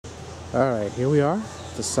Alright, here we are,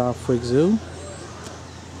 the Southwick Zoo.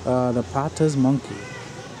 The Patta's monkey.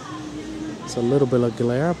 It's a little bit of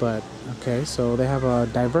glare, but okay. So they have a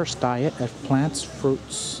diverse diet of plants,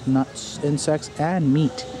 fruits, nuts, insects, and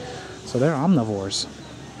meat. So they're omnivores.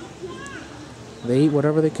 They eat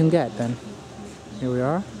whatever they can get then. Here we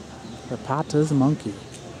are, the Patta's monkey.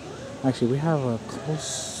 Actually, we have a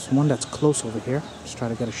close one that's close over here. Just try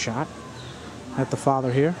to get a shot at the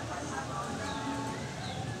father here.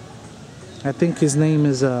 I think his name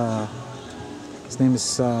is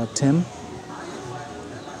Tim.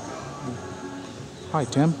 Hi,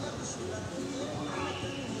 Tim.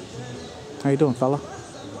 How you doing, fella?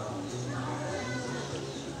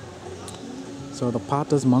 So the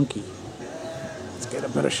Patta's monkey. Let's get a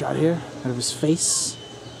better shot here out of his face.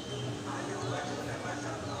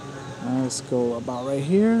 Let's go about right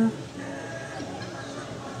here.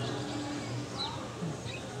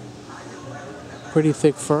 Pretty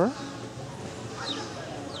thick fur.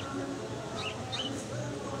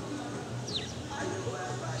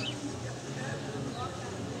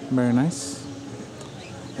 Very nice.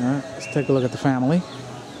 Alright, let's take a look at the family.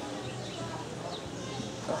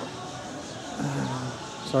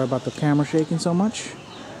 Sorry about the camera shaking so much.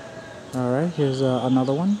 Alright, here's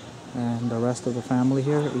another one. And the rest of the family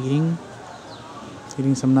here eating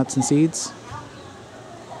some nuts and seeds.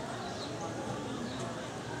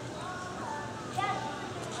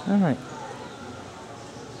 Alright.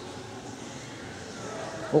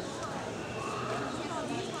 Oh.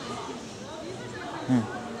 Yeah.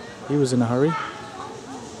 He was in a hurry.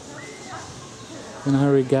 In a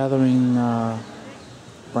hurry gathering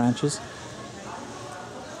branches.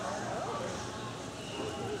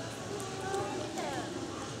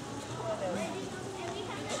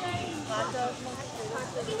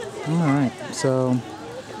 Alright, so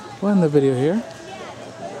we'll end the video here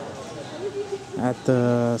at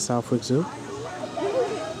the Southwick Zoo.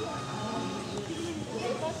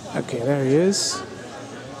 Okay, there he is.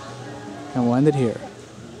 And we'll end it here.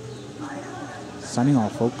 Signing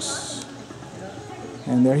off, folks.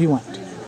 And there he went.